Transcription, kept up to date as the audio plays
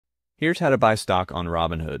Here's how to buy stock on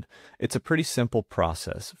Robinhood. It's a pretty simple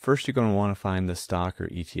process. First, you're going to want to find the stock or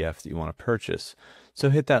ETF that you want to purchase. So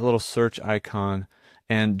hit that little search icon,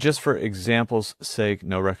 and just for example's sake,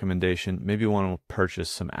 no recommendation, maybe you want to purchase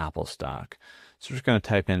some Apple stock. So we're just going to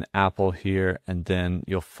type in Apple here, and then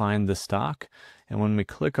you'll find the stock. And when we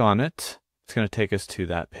click on it, it's going to take us to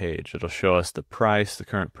that page. It'll show us the price, the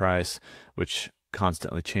current price, which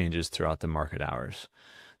constantly changes throughout the market hours.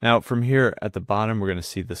 Now from here at the bottom, we're going to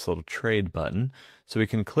see this little trade button. So we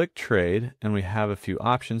can click trade, and we have a few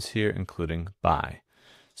options here, including buy.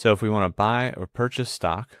 So if we want to buy or purchase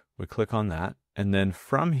stock, we click on that. And then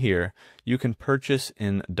from here, you can purchase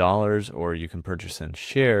in dollars, or you can purchase in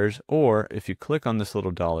shares, or if you click on this little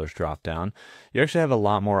dollars drop down, you actually have a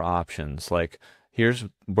lot more options. Like here's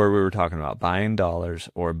where we were talking about buy in dollars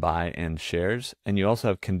or buy in shares. And you also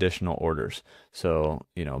have conditional orders. So,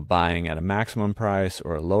 buying at a maximum price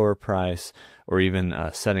or a lower price, or even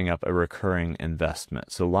setting up a recurring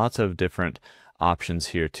investment. So lots of different options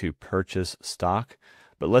here to purchase stock.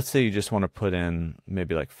 But let's say you just want to put in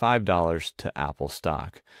maybe like $5 to Apple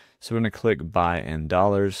stock. So we're going to click buy in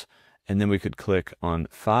dollars, and then we could click on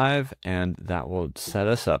 5, and that will set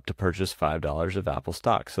us up to purchase $5 of Apple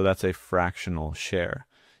stock. So that's a fractional share.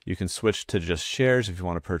 You can switch to just shares if you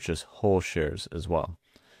want to purchase whole shares as well.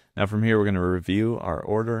 Now from here, we're going to review our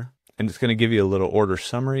order, and it's going to give you a little order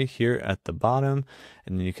summary here at the bottom,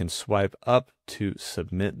 and then you can swipe up to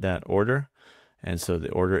submit that order. And so the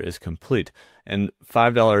order is complete, and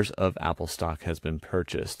 $5 of Apple stock has been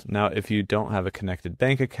purchased. Now, if you don't have a connected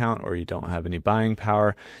bank account or you don't have any buying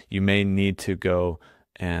power, you may need to go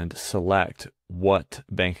and select what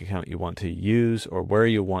bank account you want to use, or where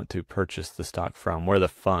you want to purchase the stock from, where the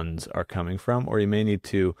funds are coming from, or you may need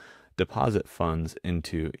to deposit funds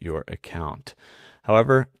into your account.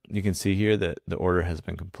 However, you can see here that the order has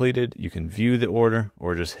been completed. You can view the order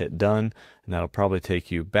or just hit done, and that'll probably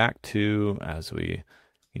take you back to, as we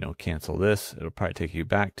cancel this, it'll probably take you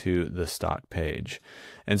back to the stock page.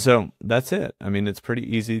 And so that's it. I mean, it's pretty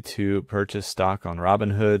easy to purchase stock on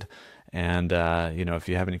Robinhood. And, if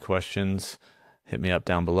you have any questions, hit me up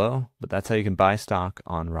down below. But that's how you can buy stock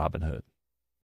on Robinhood.